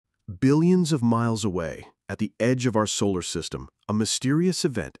Billions of miles away, at the edge of our solar system, a mysterious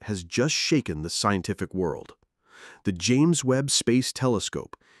event has just shaken the scientific world. The James Webb Space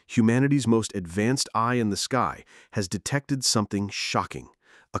Telescope, humanity's most advanced eye in the sky, has detected something shocking.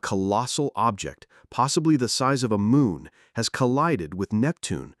 A colossal object, possibly the size of a moon, has collided with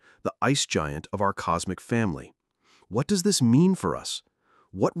Neptune, the ice giant of our cosmic family. What does this mean for us?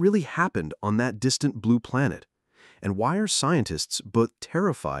 What really happened on that distant blue planet? And why are scientists both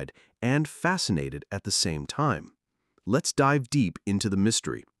terrified and fascinated at the same time? Let's dive deep into the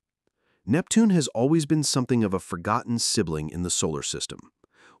mystery. Neptune has always been something of a forgotten sibling in the solar system.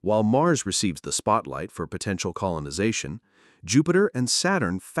 While Mars receives the spotlight for potential colonization, Jupiter and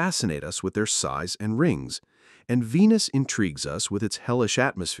Saturn fascinate us with their size and rings, and Venus intrigues us with its hellish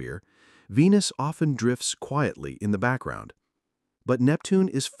atmosphere. Venus often drifts quietly in the background. But Neptune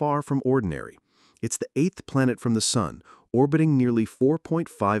is far from ordinary. It's the eighth planet from the Sun, orbiting nearly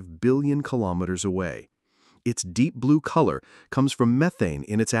 4.5 billion kilometers away. Its deep blue color comes from methane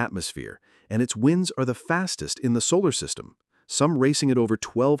in its atmosphere, and its winds are the fastest in the solar system, some racing at over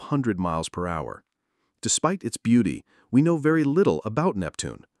 1,200 miles per hour. Despite its beauty, we know very little about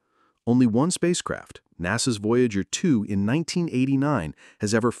Neptune. Only one spacecraft, NASA's Voyager 2 in 1989,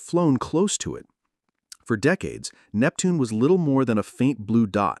 has ever flown close to it. For decades, Neptune was little more than a faint blue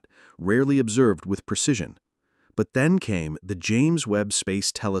dot, rarely observed with precision. But then came the James Webb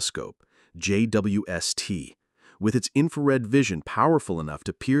Space Telescope, JWST, with its infrared vision powerful enough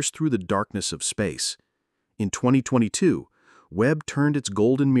to pierce through the darkness of space. In 2022, Webb turned its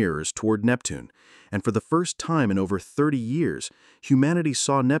golden mirrors toward Neptune, and for the first time in over 30 years, humanity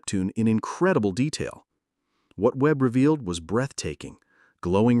saw Neptune in incredible detail. What Webb revealed was breathtaking.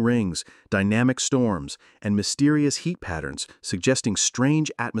 Glowing rings, dynamic storms, and mysterious heat patterns suggesting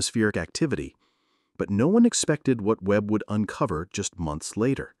strange atmospheric activity. But no one expected what Webb would uncover just months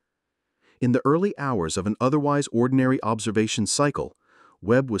later. In the early hours of an otherwise ordinary observation cycle,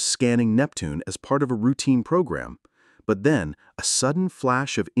 Webb was scanning Neptune as part of a routine program, but then a sudden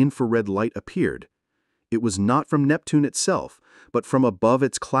flash of infrared light appeared. It was not from Neptune itself, but from above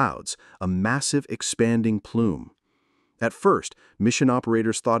its clouds, a massive expanding plume. At first, mission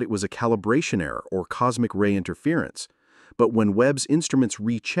operators thought it was a calibration error or cosmic ray interference. But when Webb's instruments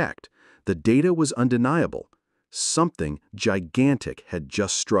rechecked, the data was undeniable. Something gigantic had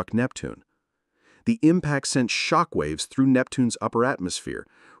just struck Neptune. The impact sent shockwaves through Neptune's upper atmosphere,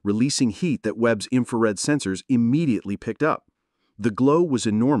 releasing heat that Webb's infrared sensors immediately picked up. The glow was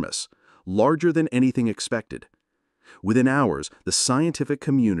enormous, larger than anything expected. Within hours, the scientific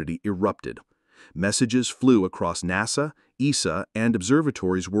community erupted. Messages flew across NASA, ESA, and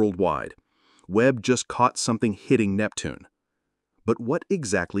observatories worldwide. Webb just caught something hitting Neptune. But what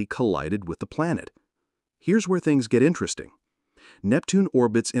exactly collided with the planet? Here's where things get interesting. Neptune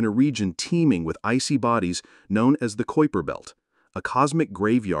orbits in a region teeming with icy bodies known as the Kuiper Belt, a cosmic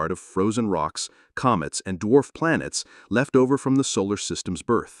graveyard of frozen rocks, comets, and dwarf planets left over from the solar system's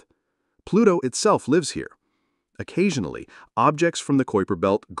birth. Pluto itself lives here. Occasionally, objects from the Kuiper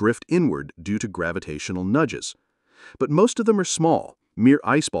Belt drift inward due to gravitational nudges. But most of them are small, mere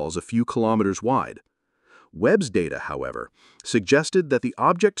ice balls a few kilometers wide. Webb's data, however, suggested that the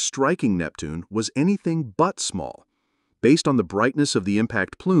object striking Neptune was anything but small. Based on the brightness of the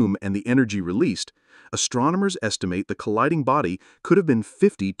impact plume and the energy released, astronomers estimate the colliding body could have been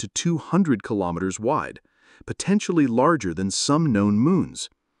 50 to 200 kilometers wide, potentially larger than some known moons.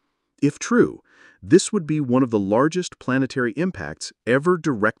 If true, this would be one of the largest planetary impacts ever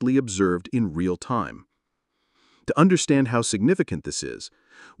directly observed in real time. To understand how significant this is,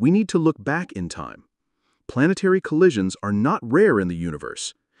 we need to look back in time. Planetary collisions are not rare in the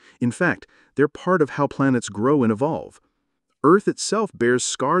universe. In fact, they're part of how planets grow and evolve. Earth itself bears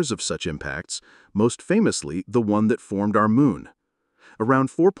scars of such impacts, most famously the one that formed our moon. Around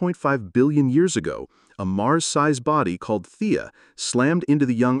 4.5 billion years ago, a Mars-sized body called Theia slammed into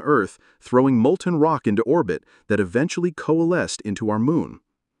the young Earth, throwing molten rock into orbit that eventually coalesced into our moon.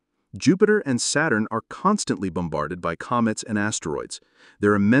 Jupiter and Saturn are constantly bombarded by comets and asteroids,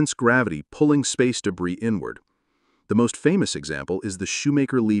 their immense gravity pulling space debris inward. The most famous example is the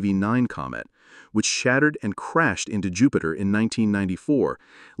Shoemaker-Levy 9 comet, which shattered and crashed into Jupiter in 1994,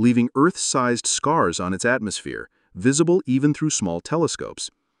 leaving Earth-sized scars on its atmosphere, visible even through small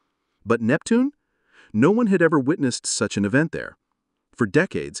telescopes. But Neptune? No one had ever witnessed such an event there. For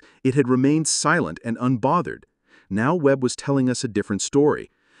decades, it had remained silent and unbothered. Now Webb was telling us a different story.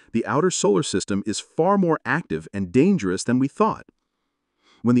 The outer solar system is far more active and dangerous than we thought.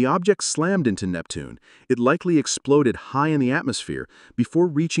 When the object slammed into Neptune, it likely exploded high in the atmosphere before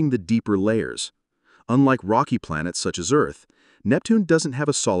reaching the deeper layers. Unlike rocky planets such as Earth, Neptune doesn't have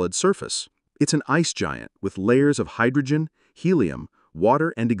a solid surface. It's an ice giant with layers of hydrogen, helium,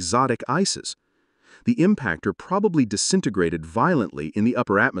 water, and exotic ices. The impactor probably disintegrated violently in the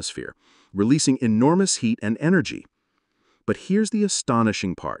upper atmosphere, releasing enormous heat and energy. But here's the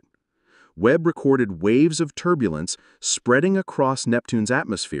astonishing part. Webb recorded waves of turbulence spreading across Neptune's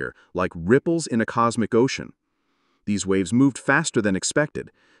atmosphere like ripples in a cosmic ocean. These waves moved faster than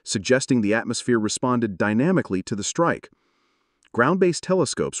expected, suggesting the atmosphere responded dynamically to the strike. Ground-based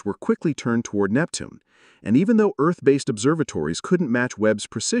telescopes were quickly turned toward Neptune, and even though Earth-based observatories couldn't match Webb's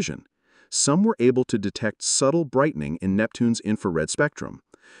precision, some were able to detect subtle brightening in Neptune's infrared spectrum,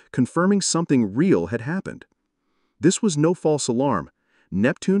 confirming something real had happened. This was no false alarm.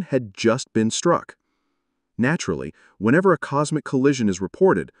 Neptune had just been struck. Naturally, whenever a cosmic collision is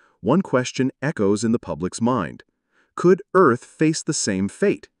reported, one question echoes in the public's mind. Could Earth face the same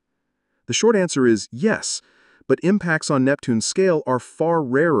fate? The short answer is yes, but impacts on Neptune's scale are far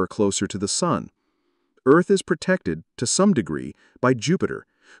rarer closer to the Sun. Earth is protected, to some degree, by Jupiter,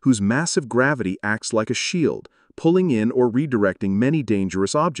 whose massive gravity acts like a shield, pulling in or redirecting many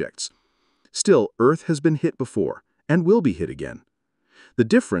dangerous objects. Still, Earth has been hit before, and will be hit again. The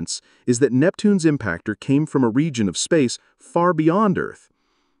difference is that Neptune's impactor came from a region of space far beyond Earth.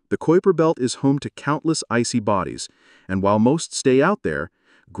 The Kuiper Belt is home to countless icy bodies, and while most stay out there,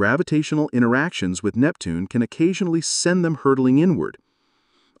 gravitational interactions with Neptune can occasionally send them hurtling inward.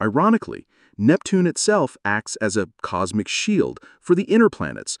 Ironically, Neptune itself acts as a cosmic shield for the inner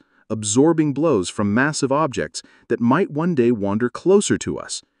planets, absorbing blows from massive objects that might one day wander closer to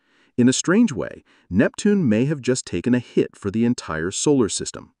us. In a strange way, Neptune may have just taken a hit for the entire solar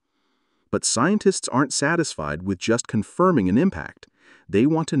system. But scientists aren't satisfied with just confirming an impact. They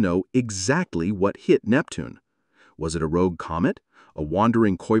want to know exactly what hit Neptune. Was it a rogue comet, a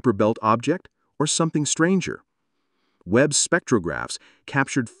wandering Kuiper Belt object, or something stranger? Webb's spectrographs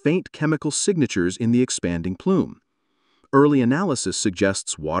captured faint chemical signatures in the expanding plume. Early analysis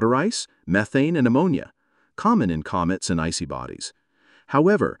suggests water ice, methane, and ammonia, common in comets and icy bodies.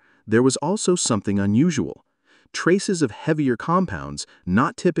 However, there was also something unusual: traces of heavier compounds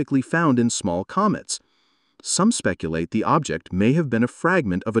not typically found in small comets. Some speculate the object may have been a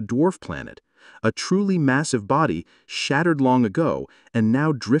fragment of a dwarf planet, a truly massive body shattered long ago and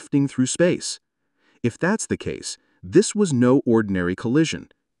now drifting through space. If that's the case, this was no ordinary collision.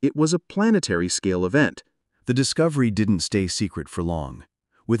 It was a planetary-scale event. The discovery didn't stay secret for long.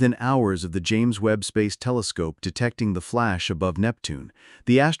 Within hours of the James Webb Space Telescope detecting the flash above Neptune,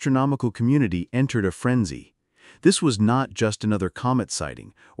 the astronomical community entered a frenzy. This was not just another comet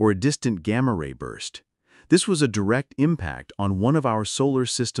sighting or a distant gamma-ray burst. This was a direct impact on one of our solar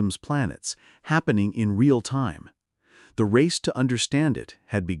system's planets, happening in real time. The race to understand it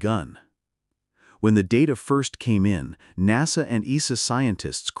had begun. When the data first came in, NASA and ESA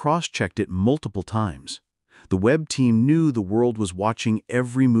scientists cross-checked it multiple times. The Webb team knew the world was watching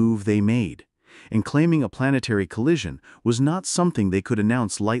every move they made, and claiming a planetary collision was not something they could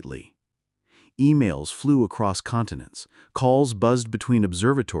announce lightly. Emails flew across continents, calls buzzed between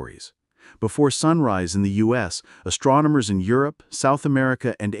observatories. Before sunrise in the US, astronomers in Europe, South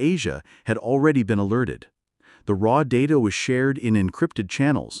America, and Asia had already been alerted. The raw data was shared in encrypted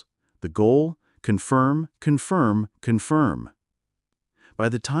channels. The goal? Confirm, confirm, confirm. By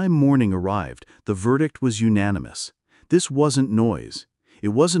the time morning arrived, the verdict was unanimous. This wasn't noise. It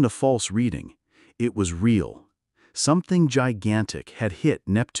wasn't a false reading. It was real. Something gigantic had hit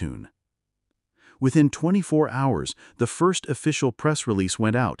Neptune. Within 24 hours, the first official press release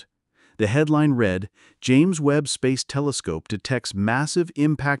went out. The headline read, "James Webb Space Telescope detects massive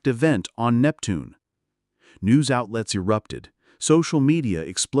impact event on Neptune." News outlets erupted. Social media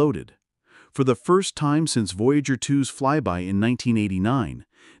exploded. For the first time since Voyager 2's flyby in 1989,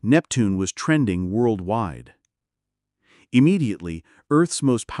 Neptune was trending worldwide. Immediately, Earth's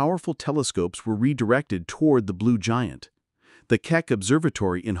most powerful telescopes were redirected toward the blue giant. The Keck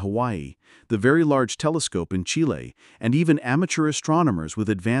Observatory in Hawaii, the Very Large Telescope in Chile, and even amateur astronomers with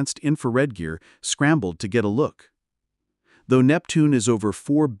advanced infrared gear scrambled to get a look. Though Neptune is over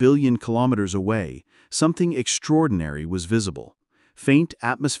 4 billion kilometers away, something extraordinary was visible. Faint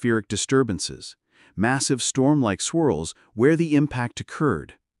atmospheric disturbances, massive storm-like swirls where the impact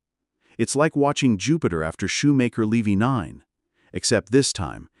occurred. It's like watching Jupiter after Shoemaker-Levy 9, except this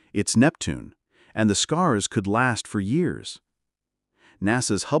time, it's Neptune, and the scars could last for years.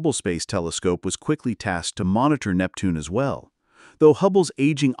 NASA's Hubble Space Telescope was quickly tasked to monitor Neptune as well. Though Hubble's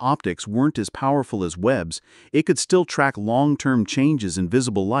aging optics weren't as powerful as Webb's, it could still track long-term changes in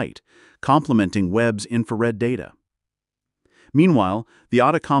visible light, complementing Webb's infrared data. Meanwhile, the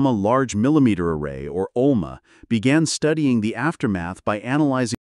Atacama Large Millimeter Array, or OLMA, began studying the aftermath by analyzing